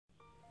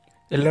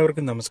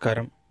എല്ലാവർക്കും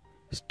നമസ്കാരം.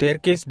 Stair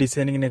case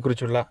ഡിസൈനിങ്ങിനെ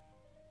കുറിച്ചുള്ള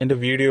എൻ്റെ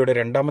വീഡിയോയുടെ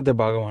രണ്ടാമത്തെ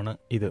ഭാഗമാണ്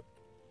ഇത്.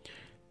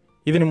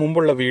 ഇതിനു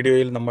മുമ്പുള്ള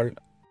വീഡിയോയിൽ നമ്മൾ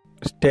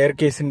സ്റ്റെയർ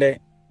കേസിൻ്റെ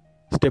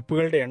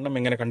സ്റ്റെപ്പുകളുടെ എണ്ണം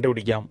എങ്ങനെ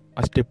കണ്ടുപിടിക്കാം,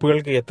 ആ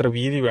സ്റ്റെപ്പുകൾക്ക് എത്ര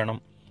വീതി വേണം,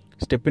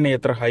 സ്റ്റെപ്പിന്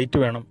എത്ര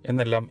ഹൈറ്റ് വേണം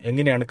എന്നെല്ലാം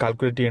എങ്ങനെയാണ്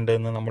കാൽക്കുലേറ്റ്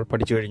ചെയ്യേണ്ടതെന്ന് നമ്മൾ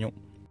പഠിച്ചു കഴിഞ്ഞു.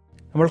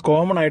 നമ്മൾ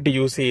കോമൺ ആയിട്ട്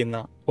യൂസ്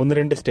ചെയ്യുന്ന ഒന്ന്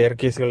രണ്ട് സ്റ്റെയർ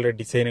കേസുകളുടെ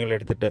ഡിസൈനുകൾ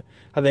എടുത്തിട്ട്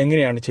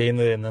അതെങ്ങനെയാണ്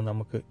ചെയ്യുന്നത് എന്ന്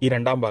നമുക്ക് ഈ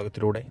രണ്ടാം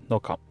ഭാഗത്തിലൂടെ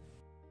നോക്കാം.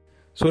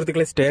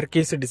 സുഹൃത്തുക്കളെ, സ്റ്റെയർ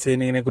കേസ്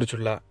ഡിസൈനിങ്ങിനെ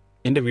കുറിച്ചുള്ള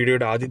എൻ്റെ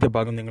വീഡിയോയുടെ ആദ്യത്തെ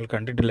ഭാഗം നിങ്ങൾ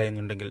കണ്ടിട്ടില്ല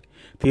എന്നുണ്ടെങ്കിൽ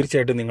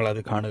തീർച്ചയായിട്ടും നിങ്ങൾ അത്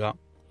കാണുക.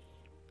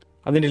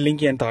 അതിൻ്റെ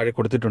ലിങ്ക് ഞാൻ താഴെ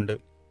കൊടുത്തിട്ടുണ്ട്.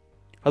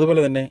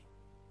 അതുപോലെ തന്നെ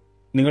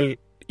നിങ്ങൾ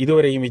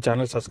ഇതുവരെയും ഈ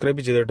ചാനൽ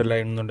സബ്സ്ക്രൈബ് ചെയ്തിട്ടില്ല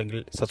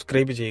എന്നുണ്ടെങ്കിൽ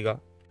സബ്സ്ക്രൈബ് ചെയ്യുക.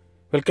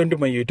 Welcome to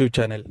my YouTube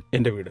channel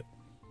എൻ്റെ വീട്.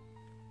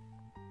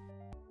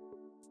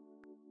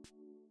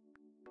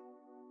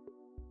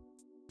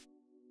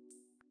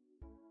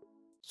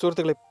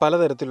 സുഹൃത്തുക്കളെ,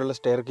 പലതരത്തിലുള്ള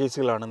സ്റ്റെയർ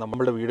കേസുകളാണ്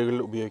നമ്മുടെ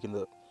വീടുകളിൽ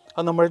ഉപയോഗിക്കുന്നത്.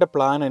 അത് നമ്മളുടെ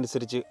പ്ലാൻ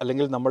അനുസരിച്ച്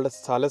അല്ലെങ്കിൽ നമ്മളുടെ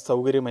സ്ഥല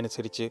സൗകര്യം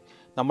അനുസരിച്ച്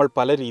നമ്മൾ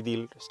പല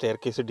രീതിയിൽ സ്റ്റെയർ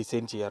കേസ്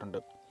ഡിസൈൻ ചെയ്യാറുണ്ട്.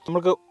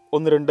 നമുക്ക്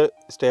ഒന്ന് രണ്ട്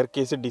സ്റ്റെയർ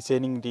കേസ്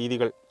ഡിസൈനിങ്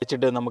രീതികൾ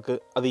വെച്ചിട്ട് നമുക്ക്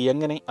അത്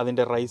എങ്ങനെ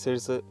അതിൻ്റെ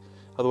റൈസേഴ്സ്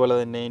അതുപോലെ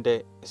തന്നെ അതിൻ്റെ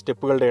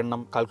സ്റ്റെപ്പുകളുടെ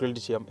എണ്ണം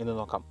കാൽക്കുലേറ്റ് ചെയ്യാം എന്ന്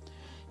നോക്കാം.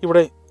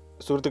 ഇവിടെ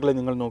സുഹൃത്തുക്കളെ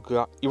നിങ്ങൾ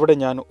നോക്കുക, ഇവിടെ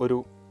ഞാൻ ഒരു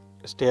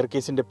സ്റ്റെയർ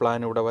കേസിൻ്റെ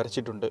പ്ലാൻ ഇവിടെ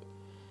വരച്ചിട്ടുണ്ട്.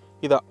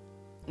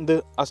 ഇത്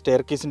ആ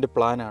സ്റ്റെയർ കേസിൻ്റെ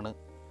പ്ലാനാണ്.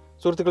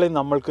 സുഹൃത്തുക്കളെ,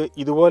 നമ്മൾക്ക്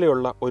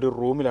ഇതുപോലെയുള്ള ഒരു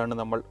റൂമിലാണ്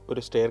നമ്മൾ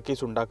ഒരു സ്റ്റെയർ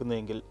കേസ്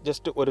ഉണ്ടാക്കുന്നതെങ്കിൽ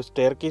ജസ്റ്റ് ഒരു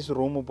സ്റ്റെയർ കേസ്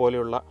റൂം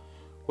പോലെയുള്ള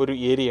ഒരു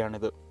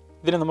ഏരിയയാണിത്.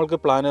 ഇതിനെ നമുക്ക്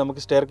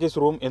സ്റ്റെയർ കേസ്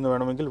റൂം എന്ന്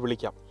വേണമെങ്കിൽ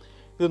വിളിക്കാം.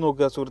 ഇത്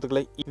നോക്കുക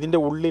സുഹൃത്തുക്കളെ, ഇതിൻ്റെ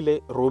ഉള്ളിലെ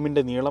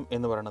റൂമിൻ്റെ നീളം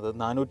എന്ന് പറയുന്നത്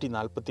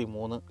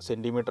 443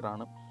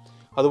 സെൻറ്റിമീറ്ററാണ്.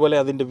 അതുപോലെ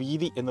അതിൻ്റെ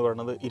വീതി എന്ന്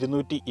പറയുന്നത്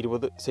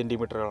 220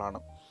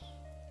 സെൻറ്റിമീറ്ററുകളാണ്.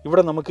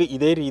 ഇവിടെ നമുക്ക്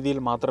ഇതേ രീതിയിൽ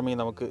മാത്രമേ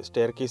നമുക്ക്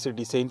സ്റ്റെയർ കേസ്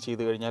ഡിസൈൻ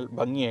ചെയ്ത് കഴിഞ്ഞാൽ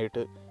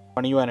ഭംഗിയായിട്ട്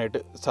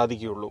പണിയുവാനായിട്ട്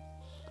സാധിക്കുകയുള്ളൂ.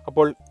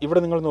 അപ്പോൾ ഇവിടെ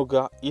നിങ്ങൾ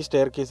നോക്കുക, ഈ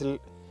സ്റ്റെയർ കേസിൽ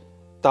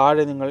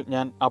താഴെ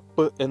ഞാൻ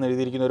അപ്പ്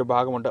എന്നെഴുതിയിരിക്കുന്ന ഒരു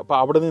ഭാഗമുണ്ട്. അപ്പോൾ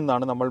അവിടെ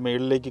നിന്നാണ് നമ്മൾ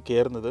മേളിലേക്ക്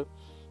കയറുന്നത്.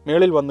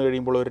 മേളിൽ വന്നു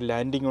കഴിയുമ്പോൾ ഒരു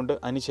ലാൻഡിംഗ് ഉണ്ട്.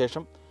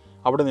 അതിനുശേഷം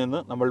അവിടെ നിന്ന്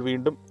നമ്മൾ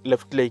വീണ്ടും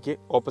ലെഫ്റ്റിലേക്ക്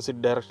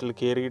ഓപ്പോസിറ്റ് ഡയറക്ഷനിൽ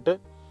കയറിയിട്ട്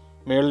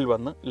മേളിൽ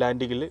വന്ന്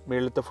ലാൻഡിങ്ങിൽ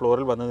മേളിലത്തെ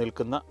ഫ്ലോറിൽ വന്ന്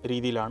നിൽക്കുന്ന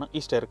രീതിയിലാണ്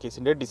ഈ സ്റ്റെയർ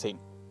കേസിൻ്റെ ഡിസൈൻ.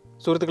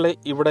 സുഹൃത്തുക്കളെ,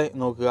 ഇവിടെ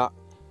നോക്കുക,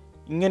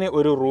 ഇങ്ങനെ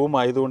ഒരു റൂം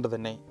ആയതുകൊണ്ട്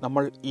തന്നെ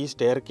നമ്മൾ ഈ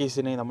സ്റ്റെയർ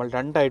കേസിനെ നമ്മൾ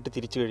രണ്ടായിട്ട്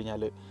തിരിച്ചു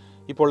കഴിഞ്ഞാൽ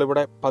ഇപ്പോൾ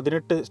ഇവിടെ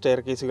 18 സ്റ്റെയർ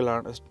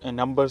കേസുകളാണ്,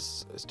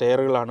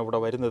 സ്റ്റെയറുകളാണ് ഇവിടെ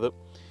വരുന്നത്.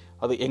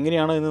 അത്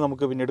എങ്ങനെയാണ് എന്ന്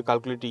നമുക്ക് പിന്നീട്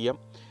കാൽക്കുലേറ്റ് ചെയ്യാം.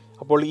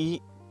 അപ്പോൾ ഈ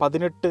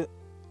 18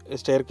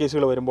 സ്റ്റെയർ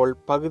കേസുകൾ വരുമ്പോൾ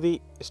പകുതി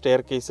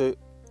സ്റ്റെയർ കേസ്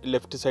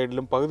ലെഫ്റ്റ്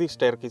സൈഡിലും പകുതി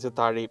സ്റ്റെയർ കേസ്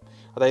താഴെയും,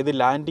 അതായത്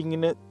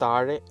ലാൻഡിങ്ങിന്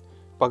താഴെ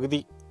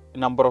പകുതി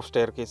നമ്പർ ഓഫ്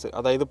സ്റ്റെയർ കേസ്,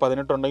 അതായത്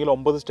 18 ഉണ്ടെങ്കിൽ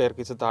 9 സ്റ്റെയർ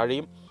കേസ്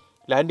താഴെയും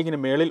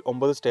ലാൻഡിങ്ങിന് മേളിൽ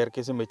 9 സ്റ്റെയർ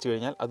കേസും വെച്ച്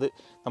കഴിഞ്ഞാൽ അത്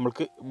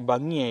നമ്മൾക്ക്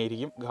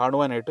ഭംഗിയായിരിക്കും,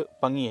 കാണുവാനായിട്ട്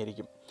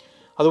ഭംഗിയായിരിക്കും.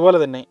 അതുപോലെ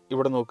തന്നെ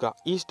ഇവിടെ നോക്കുക,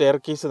 ഈ സ്റ്റെയർ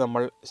കേസ്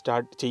നമ്മൾ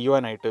സ്റ്റാർട്ട്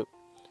ചെയ്യുവാനായിട്ട്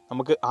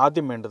നമുക്ക്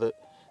ആദ്യം വേണ്ടത്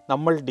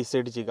നമ്മൾ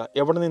ഡിസൈഡ് ചെയ്യുക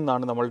എവിടെ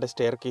നിന്നാണ് നമ്മളുടെ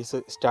സ്റ്റെയർ കേസ്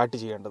സ്റ്റാർട്ട്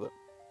ചെയ്യേണ്ടത്.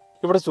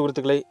 ഇവിടെ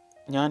സുഹൃത്തുക്കളെ,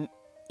 ഞാൻ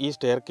ഈ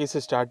സ്റ്റെയർ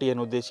കേസ് സ്റ്റാർട്ട്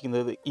ചെയ്യാൻ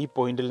ഉദ്ദേശിക്കുന്നത് ഈ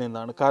പോയിന്റിൽ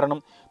നിന്നാണ്.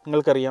 കാരണം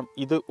നിങ്ങൾക്കറിയാം,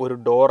 ഇത് ഒരു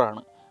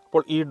ഡോറാണ്.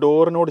 അപ്പോൾ ഈ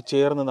ഡോറിനോട്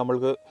ചേർന്ന്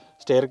നമ്മൾക്ക്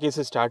സ്റ്റെയർ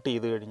കേസ് സ്റ്റാർട്ട്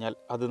ചെയ്ത് കഴിഞ്ഞാൽ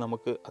അത്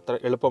നമുക്ക് അത്ര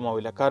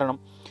എളുപ്പമാവില്ല. കാരണം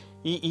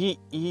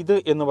ഇത്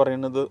എന്ന്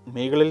പറയുന്നത്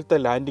മുകളിലത്തെ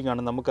ലാൻഡിംഗ്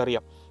ആണ്.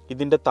 നമുക്കറിയാം,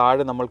 ഇതിൻ്റെ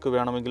താഴെ നമ്മൾക്ക്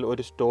വേണമെങ്കിൽ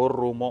ഒരു സ്റ്റോർ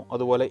റൂമോ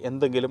അതുപോലെ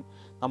എന്തെങ്കിലും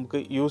നമുക്ക്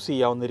യൂസ്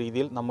ചെയ്യാവുന്ന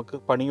രീതിയിൽ നമുക്ക്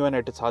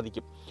പണിയുവാനായിട്ട്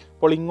സാധിക്കും.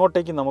 അപ്പോൾ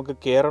ഇങ്ങോട്ടേക്ക് നമുക്ക്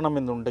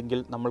കയറണമെന്നുണ്ടെങ്കിൽ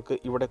നമ്മൾക്ക്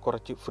ഇവിടെ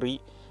കുറച്ച്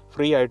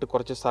ഫ്രീ ആയിട്ട്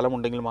കുറച്ച്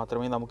സ്ഥലമുണ്ടെങ്കിൽ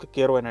മാത്രമേ നമുക്ക്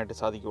കയറുവാനായിട്ട്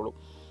സാധിക്കുകയുള്ളൂ.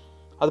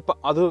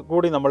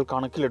 അതുകൂടി നമ്മൾ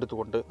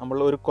കണക്കിലെടുത്തുകൊണ്ട് നമ്മൾ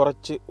ഒരു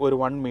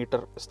 1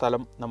 മീറ്റർ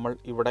സ്ഥലം നമ്മൾ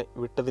ഇവിടെ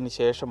വിട്ടതിന്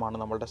ശേഷമാണ്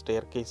നമ്മളുടെ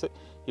സ്റ്റെയർ കേസ്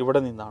ഇവിടെ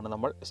നിന്നാണ്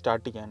നമ്മൾ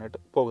സ്റ്റാർട്ട് ചെയ്യാനായിട്ട്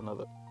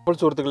പോകുന്നത്. അപ്പോൾ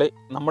സുഹൃത്തുക്കളെ,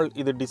 നമ്മൾ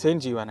ഇത് ഡിസൈൻ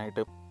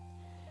ചെയ്യുവാനായിട്ട്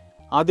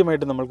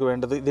ആദ്യമായിട്ട് നമ്മൾക്ക്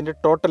വേണ്ടത് ഇതിൻ്റെ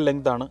ടോട്ടൽ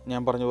ലെങ്ത് ആണ്.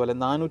 ഞാൻ പറഞ്ഞ പോലെ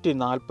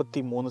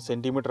 443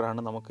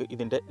 സെൻറ്റിമീറ്ററാണ് നമുക്ക്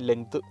ഇതിൻ്റെ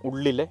ലെങ്ത്,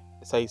 ഉള്ളിലെ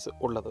സൈസ്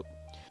ഉള്ളത്.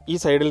 ഈ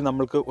സൈഡിൽ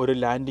നമ്മൾക്ക് ഒരു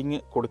ലാൻഡിങ്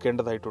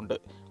കൊടുക്കേണ്ടതായിട്ടുണ്ട്.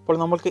 അപ്പോൾ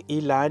നമ്മൾക്ക് ഈ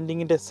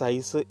ലാൻഡിങ്ങിൻ്റെ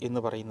സൈസ്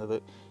എന്ന് പറയുന്നത്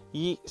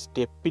ഈ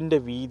സ്റ്റെപ്പിൻ്റെ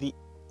വീതി,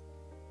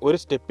 ഒരു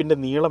സ്റ്റെപ്പിൻ്റെ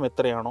നീളം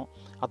എത്രയാണോ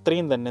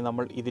അത്രയും തന്നെ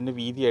നമ്മൾ ഇതിന്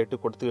വീതിയായിട്ട്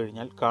കൊടുത്തു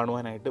കഴിഞ്ഞാൽ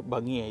കാണുവാനായിട്ട്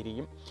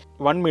ഭംഗിയായിരിക്കും.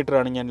 1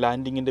 മീറ്ററാണ് ഞാൻ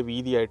ലാൻഡിങ്ങിൻ്റെ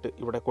വീതിയായിട്ട്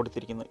ഇവിടെ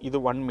കൊടുത്തിരിക്കുന്നത്. ഇത്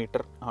 1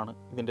 മീറ്റർ ആണ്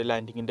ഇതിൻ്റെ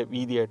ലാൻഡിങ്ങിൻ്റെ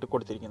വീതിയായിട്ട്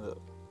കൊടുത്തിരിക്കുന്നത്.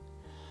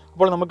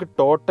 അപ്പോൾ നമുക്ക്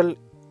ടോട്ടൽ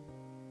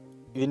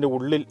ഇതിൻ്റെ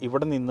ഉള്ളിൽ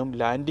ഇവിടെ നിന്നും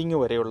ലാൻഡിങ്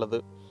വരെയുള്ളത്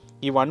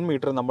ഈ 1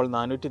 മീറ്റർ നമ്മൾ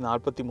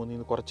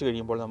 443 കുറച്ച്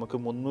കഴിയുമ്പോൾ നമുക്ക്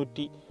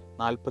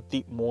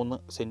 343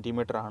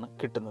 സെൻറ്റിമീറ്ററാണ്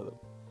കിട്ടുന്നത്.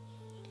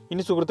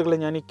 ഇനി സുഹൃത്തുക്കളെ,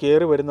 ഞാൻ ഈ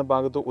കയറി വരുന്ന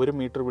ഭാഗത്ത് 1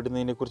 മീറ്റർ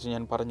വിടുന്നതിനെക്കുറിച്ച്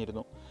ഞാൻ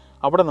പറഞ്ഞിരുന്നു.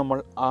 അവിടെ നമ്മൾ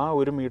ആ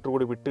 1 മീറ്റർ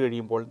കൂടി വിട്ട്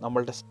കഴിയുമ്പോൾ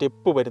നമ്മളുടെ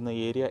സ്റ്റെപ്പ് വരുന്ന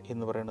ഏരിയ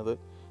എന്ന് പറയുന്നത്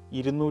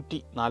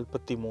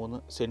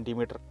 243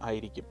 സെൻറ്റിമീറ്റർ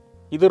ആയിരിക്കും.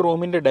 ഇത്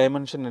റൂമിൻ്റെ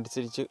ഡയമെൻഷൻ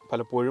അനുസരിച്ച്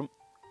പലപ്പോഴും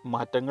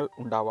മാറ്റങ്ങൾ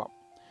ഉണ്ടാവാം.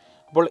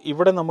 അപ്പോൾ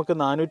ഇവിടെ നമുക്ക്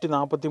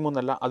 443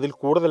 അല്ല, അതിൽ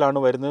കൂടുതലാണ്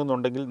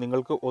വരുന്നതെന്നുണ്ടെങ്കിൽ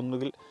നിങ്ങൾക്ക്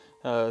ഒന്നുകിൽ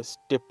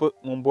സ്റ്റെപ്പ്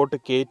മുമ്പോട്ട്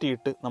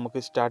കയറ്റിയിട്ട് നമുക്ക്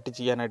സ്റ്റാർട്ട്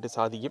ചെയ്യാനായിട്ട്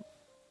സാധിക്കും.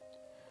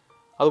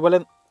 അതുപോലെ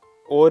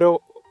ഓരോ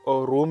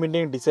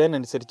റൂമിൻ്റെയും ഡിസൈൻ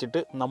അനുസരിച്ചിട്ട്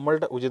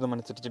നമ്മളുടെ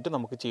ഉചിതമനുസരിച്ചിട്ട്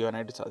നമുക്ക്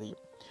ചെയ്യാനായിട്ട്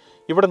സാധിക്കും.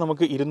 ഇവിടെ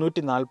നമുക്ക്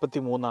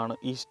 243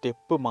 ഈ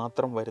സ്റ്റെപ്പ്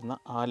മാത്രം വരുന്ന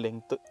ആ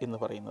ലെങ്ത്ത് എന്ന്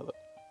പറയുന്നത്.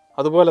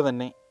 അതുപോലെ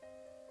തന്നെ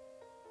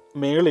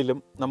മേളിലും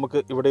നമുക്ക്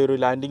ഇവിടെ ഒരു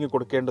ലാൻഡിങ്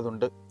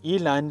കൊടുക്കേണ്ടതുണ്ട്. ഈ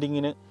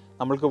ലാൻഡിങ്ങിന്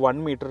നമ്മൾക്ക്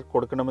 1 മീറ്റർ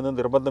കൊടുക്കണമെന്ന്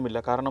നിർബന്ധമില്ല.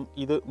 കാരണം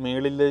ഇത്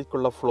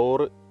മേളിലേക്കുള്ള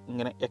ഫ്ലോർ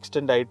ഇങ്ങനെ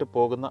എക്സ്റ്റെൻഡ് ആയിട്ട്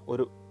പോകുന്ന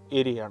ഒരു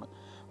ഏരിയയാണ്.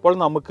 അപ്പോൾ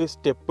നമുക്ക്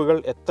സ്റ്റെപ്പുകൾ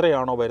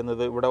എത്രയാണോ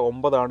വരുന്നത്, ഇവിടെ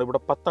 9 ആണ്, ഇവിടെ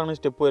 10 ആണ്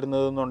സ്റ്റെപ്പ്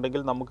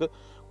വരുന്നതെന്നുണ്ടെങ്കിൽ നമുക്ക്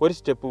ഒരു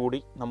സ്റ്റെപ്പ് കൂടി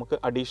നമുക്ക്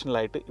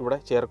അഡീഷണലായിട്ട് ഇവിടെ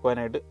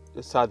ചേർക്കുവാനായിട്ട്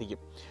സാധിക്കും.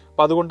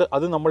 അപ്പോൾ അതുകൊണ്ട്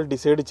അത് നമ്മൾ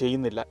ഡിസൈഡ്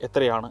ചെയ്യുന്നില്ല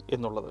എത്രയാണ്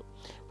എന്നുള്ളത്.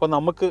 അപ്പോൾ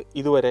നമുക്ക്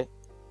ഇതുവരെ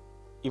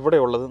ഇവിടെ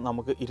ഉള്ളത്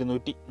നമുക്ക്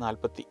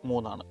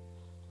 243 ആണ്.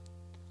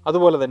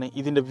 അതുപോലെ തന്നെ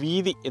ഇതിൻ്റെ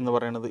വീതി എന്ന്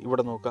പറയുന്നത്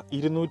ഇവിടെ നോക്കുക,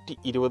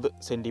 220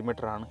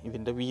 സെൻറ്റിമീറ്റർ ആണ്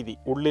ഇതിൻ്റെ വീതി.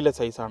 ഉള്ളിലെ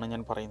സൈസാണ്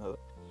ഞാൻ പറയുന്നത്.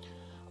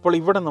 അപ്പോൾ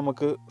ഇവിടെ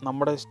നമുക്ക്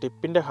നമ്മുടെ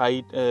സ്റ്റെപ്പിൻ്റെ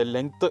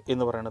ലെങ്ത്ത്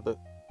എന്ന് പറയുന്നത്,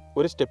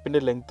 ഒരു സ്റ്റെപ്പിൻ്റെ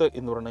ലെങ്ത്ത്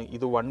എന്ന് പറയുന്നത്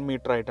ഇത് 1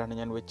 മീറ്റർ ആയിട്ടാണ്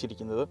ഞാൻ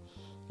വെച്ചിരിക്കുന്നത്.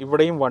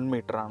 ഇവിടെയും 1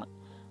 മീറ്റർ ആണ്.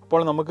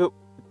 അപ്പോൾ നമുക്ക്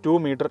 2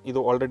 മീറ്റർ ഇത്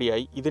ഓൾറെഡി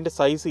ആയി. ഇതിൻ്റെ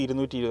സൈസ്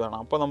 220 ആണ്.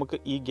 അപ്പോൾ നമുക്ക്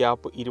ഈ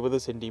ഗ്യാപ്പ്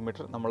 20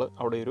 സെൻറ്റിമീറ്റർ നമ്മൾ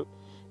അവിടെ ഒരു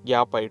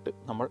ഗ്യാപ്പായിട്ട്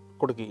നമ്മൾ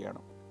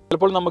കൊടുക്കുകയാണ്.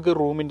 ചിലപ്പോൾ നമുക്ക്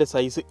റൂമിൻ്റെ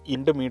സൈസ്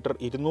 2 മീറ്റർ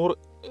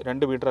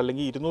 200 മീറ്റർ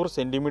അല്ലെങ്കിൽ 200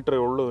 സെൻറ്റിമീറ്ററേ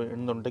ഉള്ളൂ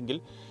എന്നുണ്ടെങ്കിൽ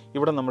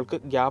ഇവിടെ നമുക്ക്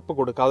ഗ്യാപ്പ്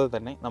കൊടുക്കാതെ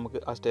തന്നെ നമുക്ക്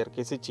ആ സ്റ്റെയർ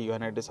കേസ്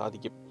ചെയ്യാനായിട്ട്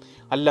സാധിക്കും.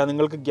 അല്ല,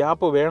 നിങ്ങൾക്ക്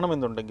ഗ്യാപ്പ്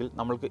വേണമെന്നുണ്ടെങ്കിൽ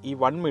നമ്മൾക്ക് ഈ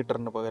 1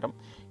 മീറ്ററിന് പകരം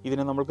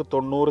ഇതിനെ നമുക്ക്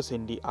 90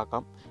 സെൻറ്റി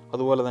ആക്കാം.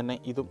 അതുപോലെ തന്നെ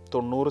ഇതും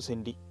 90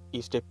 സെൻറ്റി,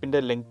 ഈ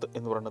സ്റ്റെപ്പിൻ്റെ ലെങ്ത്ത്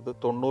എന്ന് പറയുന്നത്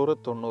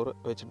 90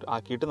 വെച്ചിട്ട്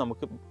ആക്കിയിട്ട്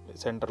നമുക്ക്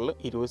സെൻറ്ററിൽ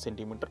 20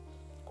 സെൻറ്റിമീറ്റർ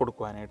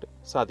കൊടുക്കുവാനായിട്ട്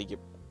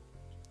സാധിക്കും.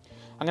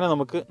 അങ്ങനെ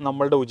നമുക്ക്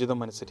നമ്മളുടെ ഉചിതം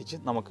അനുസരിച്ച്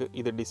നമുക്ക്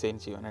ഇത് ഡിസൈൻ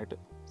ചെയ്യാനായിട്ട്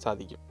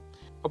സാധിക്കും.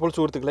 അപ്പോൾ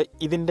സുഹൃത്തുക്കളെ,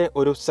 ഇതിൻ്റെ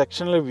ഒരു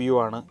സെക്ഷണൽ വ്യൂ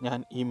ആണ് ഞാൻ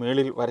ഈ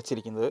മേളിൽ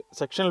വരച്ചിരിക്കുന്നത്.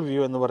 സെക്ഷണൽ വ്യൂ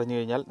എന്ന് പറഞ്ഞു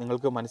കഴിഞ്ഞാൽ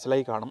നിങ്ങൾക്ക്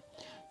മനസ്സിലായി കാണും.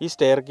 ഈ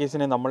സ്റ്റെയർ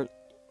കേസിനെ നമ്മൾ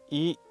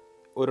ഈ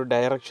ഒരു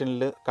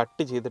ഡയറക്ഷനിൽ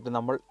കട്ട് ചെയ്തിട്ട്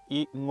നമ്മൾ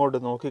ഈ ഇങ്ങോട്ട്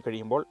നോക്കി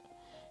കഴിയുമ്പോൾ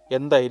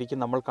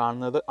എന്തായിരിക്കും നമ്മൾ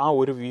കാണുന്നത്, ആ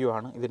ഒരു വ്യൂ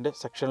ആണ് ഇതിൻ്റെ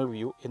സെക്ഷണൽ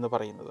വ്യൂ എന്ന്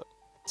പറയുന്നത്.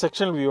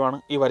 സെക്ഷണൽ വ്യൂ ആണ്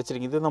ഈ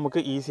വരച്ചിരിക്കുന്നത്. ഇത് നമുക്ക്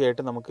ഈസി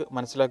ആയിട്ട് നമുക്ക്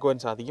മനസ്സിലാക്കുവാൻ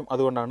സാധിക്കും.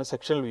 അതുകൊണ്ടാണ്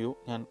സെക്ഷണൽ വ്യൂ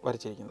ഞാൻ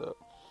വരച്ചിരിക്കുന്നത്.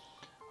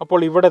 അപ്പോൾ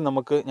ഇവിടെ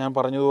നമുക്ക് ഞാൻ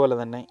പറഞ്ഞതുപോലെ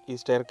തന്നെ ഈ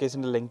സ്റ്റെയർ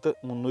കേസിൻ്റെ ലെങ്ത്ത്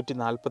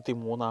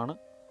 343 ആണ്.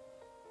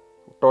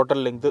 ടോട്ടൽ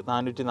ലെങ്ത്ത്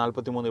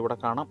 443 ഇവിടെ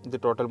കാണാം. ഇത്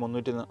ടോട്ടൽ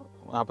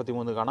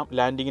 343 കാണാം.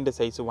 ലാൻഡിങ്ങിൻ്റെ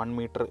സൈസ് 1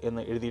 മീറ്റർ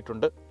എന്ന്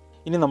എഴുതിയിട്ടുണ്ട്.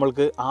 ഇനി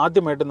നമ്മൾക്ക്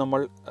ആദ്യമായിട്ട്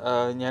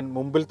ഞാൻ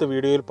മുമ്പിലത്തെ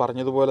വീഡിയോയിൽ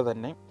പറഞ്ഞതുപോലെ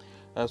തന്നെ,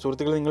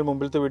 സുഹൃത്തുക്കൾ, നിങ്ങൾ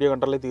മുമ്പിലത്തെ വീഡിയോ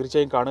കണ്ടാലേ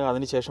തീർച്ചയായും കാണുക.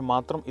 അതിനുശേഷം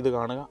മാത്രം ഇത്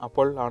കാണുക.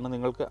 അപ്പോൾ ആണ്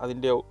നിങ്ങൾക്ക്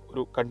അതിൻ്റെ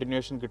ഒരു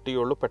കണ്ടിന്യൂഷൻ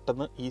കിട്ടുകയുള്ളൂ.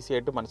 പെട്ടെന്ന് ഈസി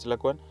ആയിട്ട്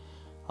മനസ്സിലാക്കുവാൻ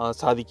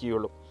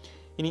സാധിക്കുകയുള്ളൂ.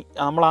 ഇനി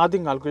നമ്മൾ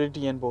ആദ്യം കാൽക്കുലേറ്റ്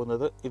ചെയ്യാൻ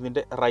പോകുന്നത്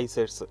ഇതിൻ്റെ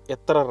റൈസേഴ്സ്,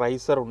 എത്ര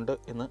റൈസർ ഉണ്ട്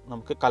എന്ന്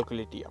നമുക്ക്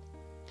കാൽക്കുലേറ്റ് ചെയ്യാം.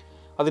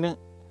 അതിന്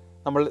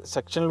നമ്മൾ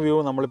സെക്ഷണൽ വ്യൂ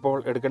നമ്മളിപ്പോൾ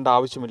എടുക്കേണ്ട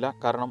ആവശ്യമില്ല.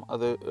 കാരണം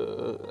അത്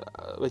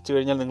വെച്ച്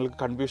കഴിഞ്ഞാൽ നിങ്ങൾക്ക്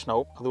കൺഫ്യൂഷൻ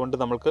ആവും. അതുകൊണ്ട്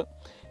നമുക്ക്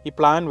ഈ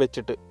പ്ലാൻ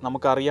വെച്ചിട്ട്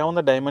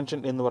നമുക്കറിയാവുന്ന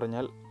ഡയമെൻഷൻ എന്ന്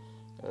പറഞ്ഞാൽ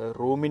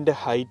റൂമിൻ്റെ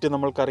ഹൈറ്റ്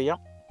നമ്മൾക്കറിയാം,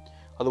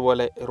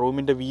 അതുപോലെ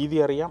റൂമിൻ്റെ വീതി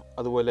അറിയാം,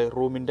 അതുപോലെ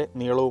റൂമിൻ്റെ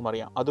നീളവും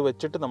അറിയാം. അത്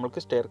വെച്ചിട്ട്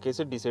നമുക്ക് സ്റ്റെയർ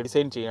കേസ്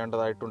ഡിസൈൻ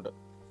ചെയ്യേണ്ടതായിട്ടുണ്ട്.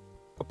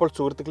 അപ്പോൾ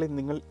സുഹൃത്തുക്കളെ,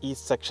 നിങ്ങൾ ഈ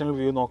സെക്ഷണൽ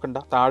വ്യൂ നോക്കണ്ട,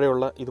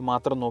 താഴെയുള്ള ഇത്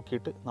മാത്രം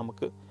നോക്കിയിട്ട്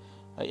നമുക്ക്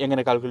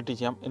എങ്ങനെ കാൽക്കുലേറ്റ്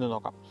ചെയ്യാം എന്ന്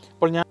നോക്കാം.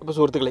 അപ്പോൾ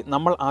സുഹൃത്തുക്കളെ,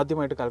 നമ്മൾ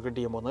ആദ്യമായിട്ട് കാൽക്കുലേറ്റ്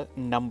ചെയ്യാൻ പോകുന്നത്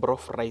നമ്പർ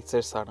ഓഫ്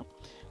റൈസേഴ്സ് ആണ്.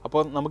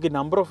 അപ്പോൾ നമുക്ക്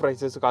നമ്പർ ഓഫ്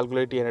റൈസേഴ്സ്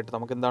കാൽക്കുലേറ്റ് ചെയ്യാനായിട്ട്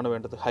നമുക്ക് എന്താണ്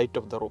വേണ്ടത്? Height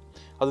of the room.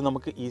 അത്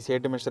നമുക്ക് ഈസി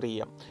ആയിട്ട് മെഷർ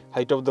ചെയ്യാം.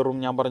 ഹൈറ്റ് ഓഫ് ദ റൂം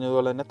ഞാൻ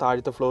പറഞ്ഞതുപോലെ തന്നെ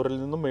താഴത്തെ ഫ്ലോറിൽ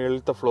നിന്നും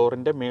മേളത്തെ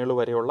ഫ്ലോറിൻ്റെ മേള്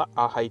വരെയുള്ള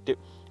ആ ഹൈറ്റ്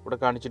ഇവിടെ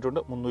കാണിച്ചിട്ടുണ്ട്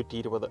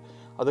 320.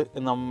 അത്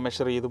നമ്മൾ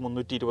മെഷർ ചെയ്ത്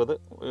 320,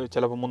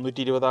 ചിലപ്പോൾ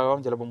 320 ആവാം,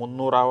 ചിലപ്പോൾ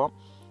 300 ആവാം,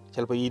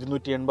 ചിലപ്പോൾ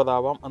 280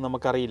 ആവാം, അത്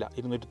നമുക്കറിയില്ല,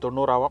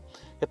 290 ആവാം.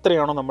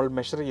 എത്രയാണോ നമ്മൾ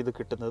മെഷർ ചെയ്ത്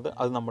കിട്ടുന്നത്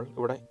അത് നമ്മൾ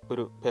ഇവിടെ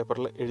ഒരു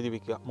പേപ്പറിൽ എഴുതി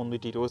വയ്ക്കുക,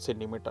 320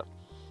 സെൻറ്റിമീറ്റർ.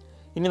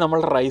 ഇനി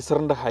നമ്മളുടെ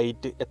റൈസറിൻ്റെ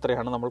ഹൈറ്റ്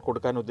എത്രയാണ് നമ്മൾ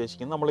കൊടുക്കാൻ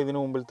ഉദ്ദേശിക്കുന്നത്? നമ്മൾ ഇതിനു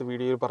മുമ്പിലത്തെ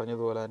വീഡിയോയിൽ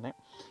പറഞ്ഞതുപോലെ തന്നെ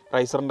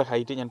റൈസറിൻ്റെ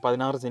ഹൈറ്റ് ഞാൻ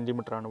 16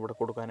 സെൻറ്റിമീറ്ററാണ് ഇവിടെ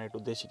കൊടുക്കാനായിട്ട്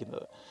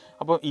ഉദ്ദേശിക്കുന്നത്.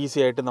 അപ്പോൾ ഈസി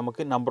ആയിട്ട്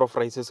നമുക്ക് നമ്പർ ഓഫ്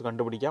റൈസേഴ്സ്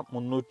കണ്ടുപിടിക്കാം.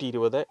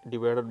 320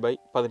 ഡിവൈഡഡ് ബൈ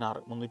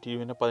 16,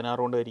 320നെ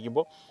 16 കൊണ്ട്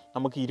ഹരിക്കുമ്പോൾ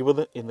നമുക്ക്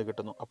 20 എന്ന്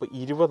കിട്ടുന്നു. അപ്പോൾ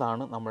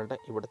 20 നമ്മളുടെ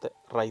ഇവിടുത്തെ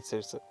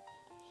റൈസേഴ്സ്.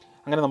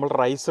 അങ്ങനെ നമ്മൾ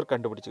റൈസർ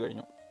കണ്ടുപിടിച്ച്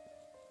കഴിഞ്ഞു.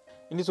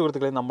 ഇനി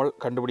സുഹൃത്തുക്കളെ, നമ്മൾ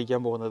കണ്ടുപിടിക്കാൻ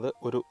പോകുന്നത്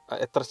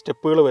എത്ര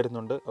സ്റ്റെപ്പുകൾ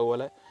വരുന്നുണ്ട്,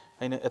 അതുപോലെ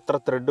അതിന് എത്ര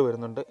ത്രെഡ്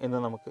വരുന്നുണ്ട് എന്ന്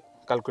നമുക്ക്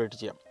കാൽക്കുലേറ്റ്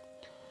ചെയ്യാം.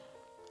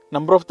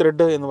 നമ്പർ ഓഫ്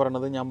ത്രെഡ് എന്ന്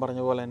പറയുന്നത് ഞാൻ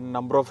പറഞ്ഞ പോലെ തന്നെ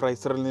നമ്പർ ഓഫ്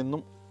റൈസറിൽ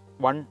നിന്നും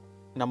 1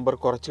 നമ്പർ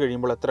കുറച്ച്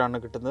കഴിയുമ്പോൾ എത്രയാണ്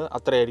കിട്ടുന്നത്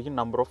അത്രയായിരിക്കും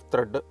നമ്പർ ഓഫ്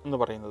ത്രെഡ് എന്ന്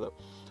പറയുന്നത്.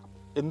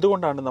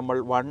 എന്തുകൊണ്ടാണ് നമ്മൾ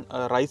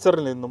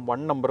റൈസറിൽ നിന്നും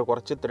 1 നമ്പർ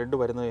കുറച്ച് ത്രെഡ്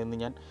വരുന്നത് എന്ന്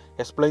ഞാൻ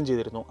എക്സ്പ്ലെയിൻ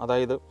ചെയ്തിരുന്നു.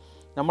 അതായത്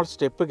നമ്മൾ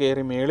സ്റ്റെപ്പ്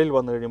കയറി മേളിൽ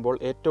വന്നു കഴിയുമ്പോൾ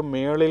ഏറ്റവും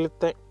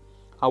മേളിലത്തെ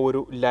ആ ഒരു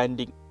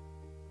ലാൻഡിങ്,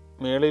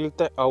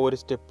 മേളിലത്തെ ആ ഒരു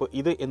സ്റ്റെപ്പ്,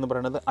 ഇത് എന്ന്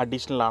പറയുന്നത്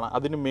അഡീഷണലാണ്.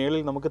 അതിന്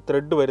മേളിൽ നമുക്ക്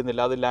ത്രെഡ്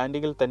വരുന്നില്ല, അത്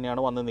ലാൻഡിങ്ങിൽ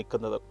തന്നെയാണ് വന്ന്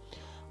നിൽക്കുന്നത്.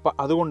 അപ്പോൾ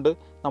അതുകൊണ്ട്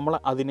നമ്മൾ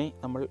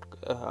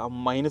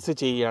മൈനസ്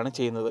ചെയ്യുകയാണ്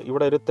ചെയ്യുന്നത്.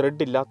 ഇവിടെ ഒരു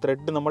ത്രെഡ് ഇല്ല,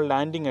 ത്രെഡ് നമ്മൾ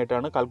ലാൻഡിങ്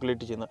ആയിട്ടാണ്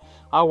കാൽക്കുലേറ്റ് ചെയ്യുന്നത്.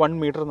 ആ 1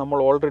 മീറ്റർ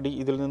നമ്മൾ ഓൾറെഡി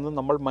ഇതിൽ നിന്ന്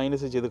നമ്മൾ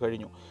മൈനസ് ചെയ്ത്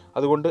കഴിഞ്ഞു.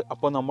 അതുകൊണ്ട്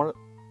അപ്പോൾ നമ്മൾ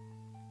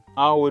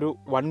ആ ഒരു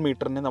 1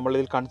 മീറ്ററിനെ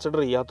നമ്മളിതിൽ കൺസിഡർ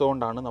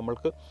ചെയ്യാത്തതുകൊണ്ടാണ്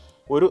നമ്മൾക്ക്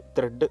ഒരു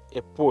ത്രെഡ്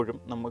എപ്പോഴും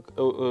നമുക്ക്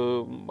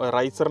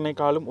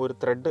റൈസറിനേക്കാളും ഒരു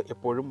ത്രെഡ്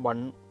എപ്പോഴും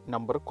 1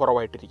 നമ്പർ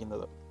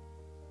കുറവായിട്ടിരിക്കുന്നത്.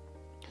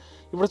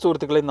 ഇവിടെ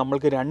സുഹൃത്തുക്കളെ,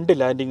 നമ്മൾക്ക് 2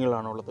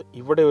 ലാൻഡിങ്ങുകളാണുള്ളത്.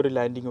 ഇവിടെ ഒരു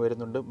ലാൻഡിങ്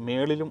വരുന്നുണ്ട്,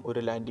 മേളിലും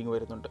ഒരു ലാൻഡിങ്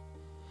വരുന്നുണ്ട്.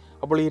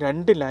 അപ്പോൾ ഈ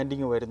 2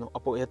 ലാൻഡിങ് വരുന്നു.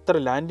 അപ്പോൾ എത്ര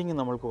ലാൻഡിങ്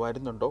നമ്മൾക്ക്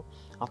വരുന്നുണ്ടോ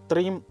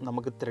അത്രയും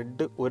നമുക്ക്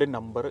ത്രെഡ് ഒരു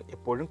നമ്പർ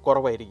എപ്പോഴും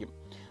കുറവായിരിക്കും.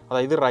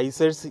 അതായത്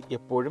റൈസേഴ്സ്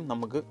എപ്പോഴും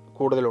നമുക്ക്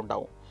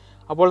കൂടുതലുണ്ടാവും.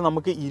 അപ്പോൾ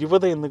നമുക്ക്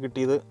 20 എന്ന്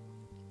കിട്ടിയത്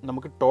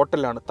നമുക്ക്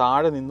ടോട്ടലാണ്.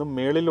 താഴെ നിന്നും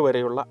മേളിൽ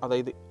വരെയുള്ള,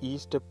 അതായത് ഈ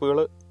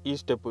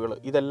സ്റ്റെപ്പുകൾ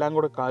ഇതെല്ലാം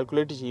കൂടെ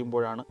കാൽക്കുലേറ്റ്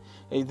ചെയ്യുമ്പോഴാണ്,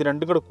 ഇത്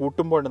രണ്ടും കൂടെ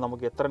കൂട്ടുമ്പോഴാണ്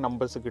നമുക്ക് എത്ര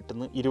നമ്പേഴ്സ്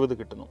കിട്ടുന്നു, 20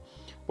 കിട്ടുന്നു.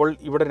 അപ്പോൾ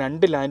ഇവിടെ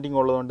 2 ലാൻഡിങ്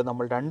ഉള്ളതുകൊണ്ട്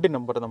നമ്മൾ 2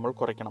 നമ്പർ നമ്മൾ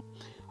കുറയ്ക്കണം.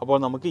 അപ്പോൾ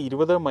നമുക്ക്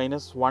 20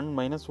 -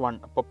 1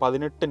 അപ്പോൾ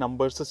 18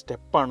 നമ്പേഴ്സ്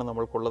സ്റ്റെപ്പാണ്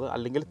നമ്മൾക്കുള്ളത്,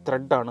 അല്ലെങ്കിൽ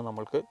ത്രെഡാണ്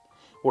നമ്മൾക്ക്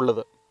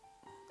ഉള്ളത്.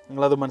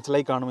 നിങ്ങളത്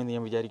മനസ്സിലായി കാണുമെന്ന്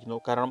ഞാൻ വിചാരിക്കുന്നു.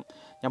 കാരണം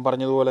ഞാൻ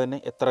പറഞ്ഞതുപോലെ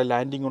തന്നെ എത്ര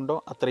ലാൻഡിങ് ഉണ്ടോ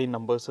അത്രയും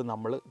നമ്പേഴ്സ്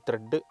നമ്മൾ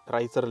ത്രെഡ്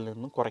റൈസറിൽ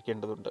നിന്നും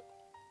കുറയ്ക്കേണ്ടതുണ്ട്.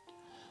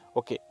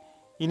 ഓക്കെ,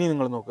 ഇനി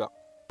നിങ്ങൾ നോക്കുക,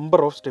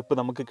 നമ്പർ ഓഫ് സ്റ്റെപ്പ്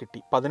നമുക്ക് കിട്ടി.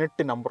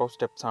 18 നമ്പർ ഓഫ്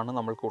സ്റ്റെപ്സ് ആണ്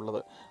നമ്മൾക്കുള്ളത്.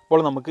 അപ്പോൾ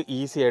നമുക്ക്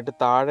ഈസി ആയിട്ട്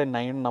താഴെ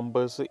 9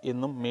 നമ്പേഴ്സ്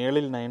എന്നും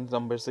മേളിൽ 9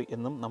 നമ്പേഴ്സ്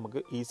എന്നും നമുക്ക്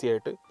ഈസി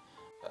ആയിട്ട്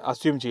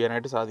അസ്യൂം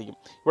ചെയ്യാനായിട്ട് സാധിക്കും.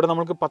 ഇവിടെ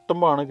നമുക്ക്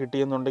 19 ആണ്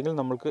കിട്ടിയെന്നുണ്ടെങ്കിൽ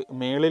നമുക്ക്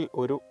മേളിൽ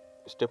ഒരു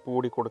സ്റ്റെപ്പ്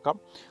കൂടി കൊടുക്കാം.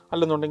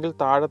 അല്ലെന്നുണ്ടെങ്കിൽ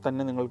താഴെ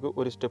തന്നെ നിങ്ങൾക്ക്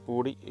ഒരു സ്റ്റെപ്പ്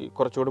കൂടി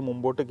കുറച്ചുകൂടി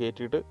മുമ്പോട്ട്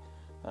കയറ്റിയിട്ട്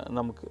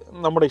നമുക്ക്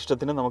നമ്മുടെ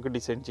ഇഷ്ടത്തിന് നമുക്ക്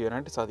ഡിസൈൻ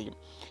ചെയ്യാനായിട്ട് സാധിക്കും.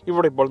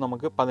 ഇവിടെ ഇപ്പോൾ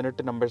നമുക്ക്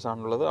 18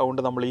 നമ്പേഴ്സാണുള്ളത്.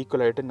 അതുകൊണ്ട് നമ്മൾ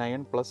ഈക്വലായിട്ട്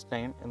 9 +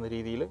 9 എന്ന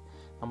രീതിയിൽ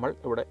നമ്മൾ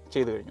ഇവിടെ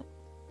ചെയ്തു കഴിഞ്ഞു.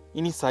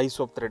 ഇനി സൈസ്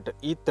ഓഫ് ത്രെഡ്.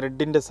 ഈ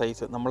ത്രെഡിൻ്റെ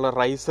സൈസ്, നമ്മൾ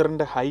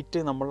റൈസറിൻ്റെ ഹൈറ്റ്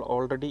നമ്മൾ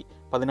ഓൾറെഡി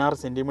 16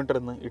 സെൻറ്റിമീറ്റർ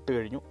എന്ന് ഇട്ട്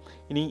കഴിഞ്ഞു.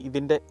 ഇനി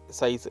ഇതിൻ്റെ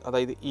സൈസ്,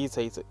 അതായത് ഈ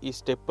സൈസ്, ഈ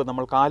സ്റ്റെപ്പ്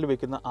നമ്മൾ കാല്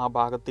വയ്ക്കുന്ന ആ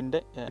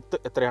ഭാഗത്തിൻ്റെ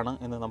എത്രയാണ്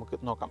എന്ന് നമുക്ക്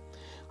നോക്കാം.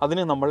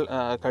 അതിന് നമ്മൾ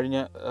കഴിഞ്ഞ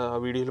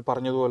വീഡിയോയിൽ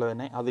പറഞ്ഞതുപോലെ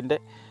തന്നെ അതിൻ്റെ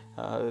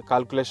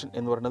കാൽക്കുലേഷൻ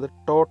എന്ന് പറയുന്നത്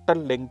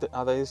ടോട്ടൽ ലെങ്ത്,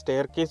 അതായത്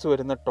സ്റ്റെയർ കേസ്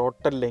വരുന്ന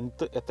ടോട്ടൽ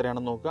ലെങ്ത്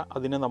എത്രയാണെന്ന് നോക്കുക.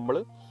 അതിന് നമ്മൾ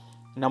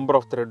നമ്പർ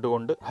ഓഫ് ത്രെഡ്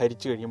കൊണ്ട്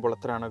ഹരിച്ച് കഴിയുമ്പോൾ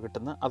എത്രയാണോ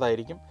കിട്ടുന്നത്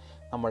അതായിരിക്കും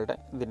നമ്മളുടെ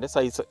ഇതിൻ്റെ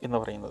സൈസ് എന്ന്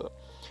പറയുന്നത്.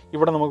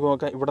 ഇവിടെ നമുക്ക്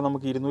നോക്കാം, ഇവിടെ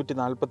നമുക്ക്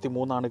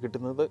 243 ആണ്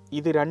കിട്ടുന്നത്.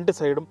 ഇത് 2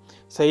 സൈഡും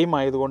സെയിം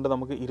ആയതുകൊണ്ട്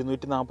നമുക്ക്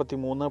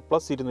 243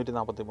 +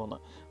 243.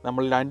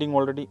 നമ്മൾ ലാൻഡിങ്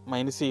ഓൾറെഡി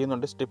മൈനസ്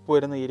ചെയ്യുന്നുണ്ട്. സ്റ്റെപ്പ്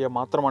വരുന്ന ഏരിയ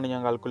മാത്രമാണ്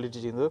ഞാൻ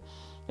കാൽക്കുലേറ്റ് ചെയ്യുന്നത്.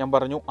 ഞാൻ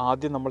പറഞ്ഞു,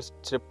 ആദ്യം നമ്മൾ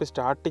സ്റ്റെപ്പ്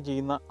സ്റ്റാർട്ട്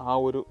ചെയ്യുന്ന ആ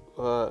ഒരു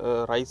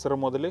റൈസർ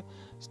മുതൽ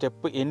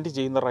സ്റ്റെപ്പ് എൻഡ്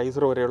ചെയ്യുന്ന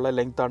റൈസർ വരെയുള്ള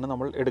ലെങ്ത്താണ്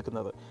നമ്മൾ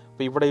എടുക്കുന്നത്.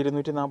 അപ്പോൾ ഇവിടെ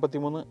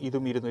 243,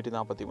 ഇതും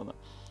 243.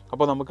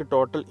 അപ്പോൾ നമുക്ക്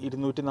ടോട്ടൽ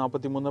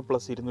 243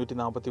 +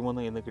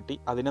 243 എന്ന് കിട്ടി.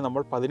 അതിനെ നമ്മൾ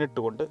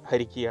 18 കൊണ്ട്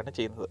ഹരിക്കുകയാണ്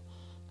ചെയ്യുന്നത്.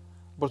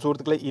 അപ്പോൾ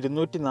സുഹൃത്തുക്കളെ,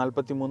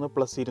 243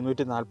 +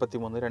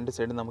 243 2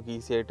 സൈഡ് നമുക്ക്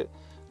ഈസി ആയിട്ട്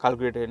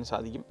കാൽക്കുലേറ്റ് ചെയ്യാൻ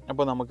സാധിക്കും.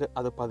 അപ്പോൾ നമുക്ക്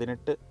അത്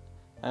 18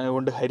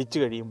 കൊണ്ട് ഹരിച്ച്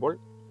കഴിയുമ്പോൾ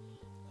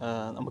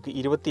നമുക്ക്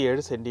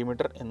 27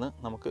 സെൻറ്റിമീറ്റർ എന്ന്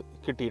നമുക്ക്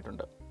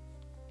കിട്ടിയിട്ടുണ്ട്.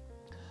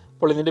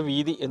 അപ്പോൾ ഇതിൻ്റെ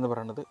വീതി എന്ന്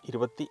പറയുന്നത്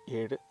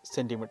 27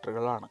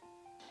 സെൻറ്റിമീറ്ററുകളാണ്.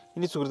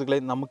 ഇനി സുഹൃത്തുക്കളെ,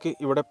 നമുക്ക്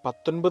ഇവിടെ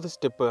 19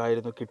 സ്റ്റെപ്പ്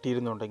ആയിരുന്നു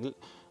കിട്ടിയിരുന്നുണ്ടെങ്കിൽ,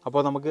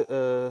 അപ്പോൾ നമുക്ക്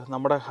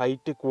നമ്മുടെ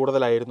ഹൈറ്റ്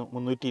കൂടുതലായിരുന്നു,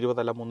 320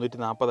 അല്ല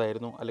 340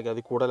 ആയിരുന്നു, അല്ലെങ്കിൽ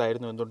അത്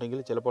കൂടുതലായിരുന്നു എന്നുണ്ടെങ്കിൽ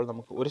ചിലപ്പോൾ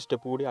നമുക്ക് ഒരു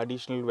സ്റ്റെപ്പ് കൂടി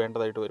അഡീഷണൽ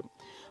വേണ്ടതായിട്ട് വരും.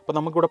 അപ്പോൾ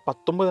നമുക്കിവിടെ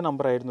 19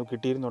 നമ്പർ ആയിരുന്നു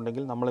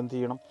കിട്ടിയിരുന്നുണ്ടെങ്കിൽ നമ്മൾ എന്ത്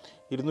ചെയ്യണം,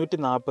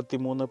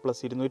 243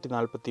 +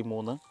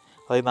 243,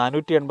 അതായത്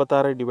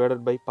 486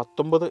 /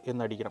 19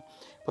 എന്നടിക്കണം.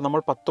 അപ്പോൾ നമ്മൾ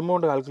 19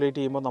 കൊണ്ട് കാൽക്കുലേറ്റ്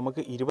ചെയ്യുമ്പോൾ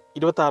നമുക്ക്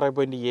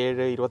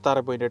 26.7,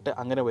 26.8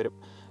 അങ്ങനെ വരും.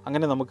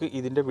 അങ്ങനെ നമുക്ക്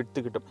ഇതിൻ്റെ വിഡ്ത്ത്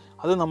കിട്ടും.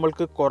 അത്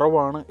നമ്മൾക്ക്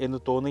കുറവാണ് എന്ന്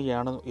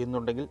തോന്നുകയാണ്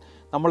എന്നുണ്ടെങ്കിൽ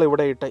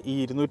നമ്മളിവിടെ ഇട്ട ഈ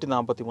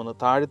 243,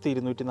 താഴത്തെ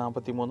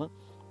 243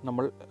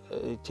 നമ്മൾ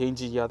ചേഞ്ച്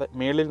ചെയ്യാതെ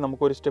മേളിൽ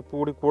നമുക്കൊരു സ്റ്റെപ്പ്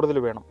കൂടി കൂടുതൽ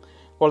വേണം.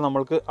 അപ്പോൾ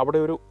നമ്മൾക്ക് അവിടെ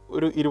ഒരു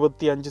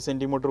 25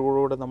 സെൻറ്റിമീറ്റർ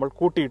കൂടെ നമ്മൾ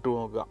കൂട്ടിയിട്ട്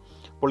നോക്കുക.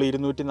 അപ്പോൾ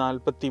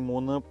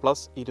 243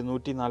 +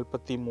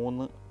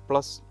 243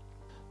 +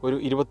 ഒരു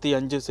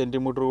 25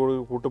 സെൻറ്റിമീറ്റർ കൂടി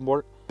കൂട്ടുമ്പോൾ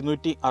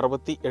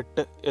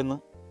 268 എന്ന്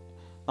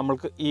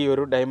നമ്മൾക്ക് ഈ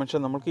ഒരു ഡയമെൻഷൻ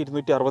നമുക്ക്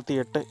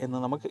 268 എന്ന്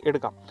നമുക്ക്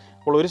എടുക്കാം.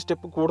 അപ്പോൾ ഒരു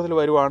സ്റ്റെപ്പ് കൂടുതൽ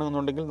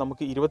വരുവാണെന്നുണ്ടെങ്കിൽ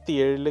നമുക്ക്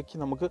 27ലേക്ക്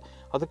നമുക്ക്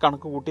അത്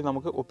കണക്ക് കൂട്ടി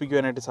നമുക്ക്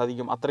ഒപ്പിക്കുവാനായിട്ട്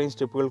സാധിക്കും. അത്രയും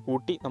സ്റ്റെപ്പുകൾ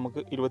കൂട്ടി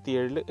നമുക്ക്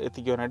 27ൽ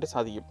എത്തിക്കുവാനായിട്ട്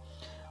സാധിക്കും.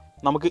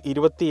 നമുക്ക്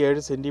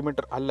 27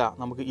 സെൻറ്റിമീറ്റർ അല്ല,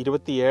 നമുക്ക്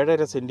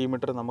 27.5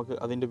 സെൻറ്റിമീറ്റർ നമുക്ക്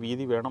അതിൻ്റെ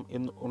വീതി വേണം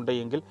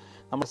എന്നുണ്ടെങ്കിൽ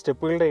നമ്മൾ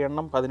സ്റ്റെപ്പുകളുടെ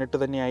എണ്ണം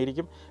 18 തന്നെ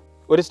ആയിരിക്കും.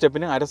 ഒരു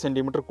സ്റ്റെപ്പിന് 1/2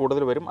 സെൻറ്റിമീറ്റർ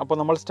കൂടുതൽ വരും. അപ്പോൾ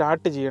നമ്മൾ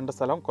സ്റ്റാർട്ട് ചെയ്യേണ്ട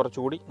സ്ഥലം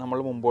കുറച്ചുകൂടി നമ്മൾ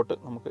മുമ്പോട്ട്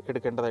നമുക്ക്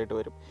എടുക്കേണ്ടതായിട്ട്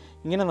വരും.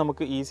 ഇങ്ങനെ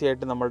നമുക്ക് ഈസി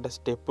ആയിട്ട് നമ്മളുടെ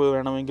സ്റ്റെപ്പ്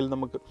വേണമെങ്കിൽ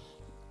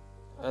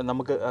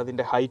നമുക്ക്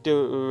അതിൻ്റെ ഹൈറ്റ്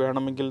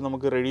വേണമെങ്കിൽ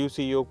നമുക്ക് റെഡ്യൂസ്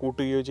ചെയ്യുകയോ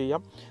കൂട്ടുകയോ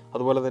ചെയ്യാം.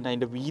 അതുപോലെ തന്നെ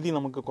അതിൻ്റെ വീതി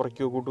നമുക്ക്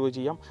കുറയ്ക്കുകയോ കൂട്ടുകയോ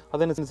ചെയ്യാം.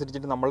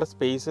 അതനുസരിച്ചിട്ട് നമ്മളുടെ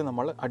സ്പേസ്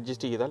നമ്മൾ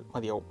അഡ്ജസ്റ്റ് ചെയ്താൽ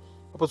മതിയാവും.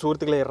 അപ്പോൾ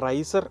സുഹൃത്തുക്കളെ,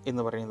 റൈസർ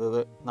എന്ന് പറയുന്നത്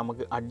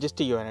നമുക്ക്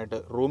അഡ്ജസ്റ്റ് ചെയ്യുവാനായിട്ട്,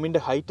 റൂമിൻ്റെ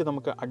ഹൈറ്റ്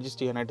നമുക്ക്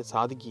അഡ്ജസ്റ്റ് ചെയ്യാനായിട്ട്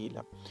സാധിക്കുകയില്ല.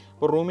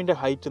 അപ്പോൾ റൂമിൻ്റെ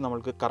ഹൈറ്റ്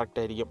നമുക്ക് കറക്റ്റ്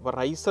ആയിരിക്കും. അപ്പോൾ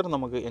റൈസർ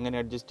നമുക്ക് എങ്ങനെ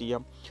അഡ്ജസ്റ്റ്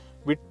ചെയ്യാം?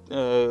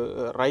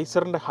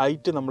 റൈസറിൻ്റെ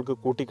ഹൈറ്റ് നമുക്ക്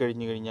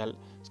കൂട്ടിക്കഴിഞ്ഞു കഴിഞ്ഞാൽ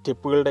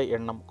സ്റ്റെപ്പുകളുടെ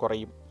എണ്ണം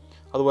കുറയും.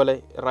 അതുപോലെ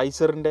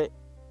റൈസറിൻ്റെ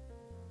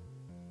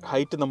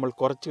ഹൈറ്റ് നമ്മൾ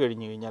കുറച്ച്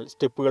കഴിഞ്ഞു കഴിഞ്ഞാൽ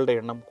സ്റ്റെപ്പുകളുടെ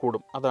എണ്ണം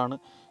കൂടും. അതാണ്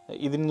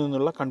ഇതിൽ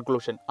നിന്നുള്ള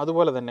കൺക്ലൂഷൻ.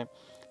 അതുപോലെ തന്നെ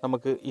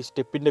നമുക്ക് ഈ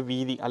സ്റ്റെപ്പിൻ്റെ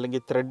വീതി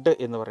അല്ലെങ്കിൽ ത്രെഡ്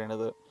എന്ന്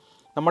പറയുന്നത്,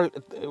 നമ്മൾ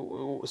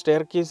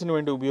സ്റ്റെയർ കേസിന്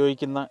വേണ്ടി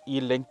ഉപയോഗിക്കുന്ന ഈ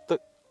ലെങ്ത്ത്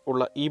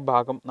ഉള്ള ഈ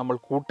ഭാഗം നമ്മൾ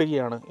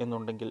കൂട്ടുകയാണ്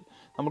എന്നുണ്ടെങ്കിൽ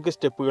നമുക്ക്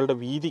സ്റ്റെപ്പുകളുടെ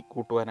വീതി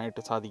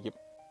കൂട്ടുവാനായിട്ട് സാധിക്കും.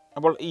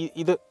 അപ്പോൾ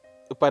ഇത്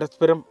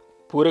പരസ്പരം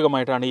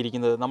പൂരകമായിട്ടാണ്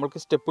ഇരിക്കുന്നത്. നമുക്ക്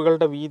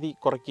സ്റ്റെപ്പുകളുടെ വീതി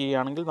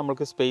കുറയ്ക്കുകയാണെങ്കിൽ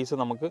നമുക്ക് സ്പേസ്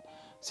നമുക്ക്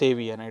സേവ്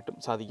ചെയ്യാനായിട്ടും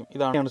സാധിക്കും.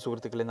 ഇതാണ്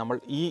സുഹൃത്തുക്കളെ നമ്മൾ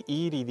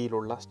ഈ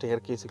രീതിയിലുള്ള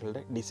സ്റ്റെയർ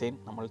കേസുകളുടെ ഡിസൈൻ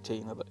നമ്മൾ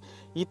ചെയ്യുന്നത്.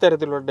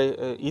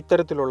 ഈ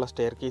തരത്തിലുള്ള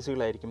സ്റ്റെയർ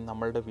കേസുകളായിരിക്കും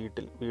നമ്മളുടെ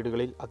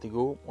വീടുകളിൽ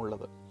അധികവും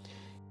ഉള്ളത്.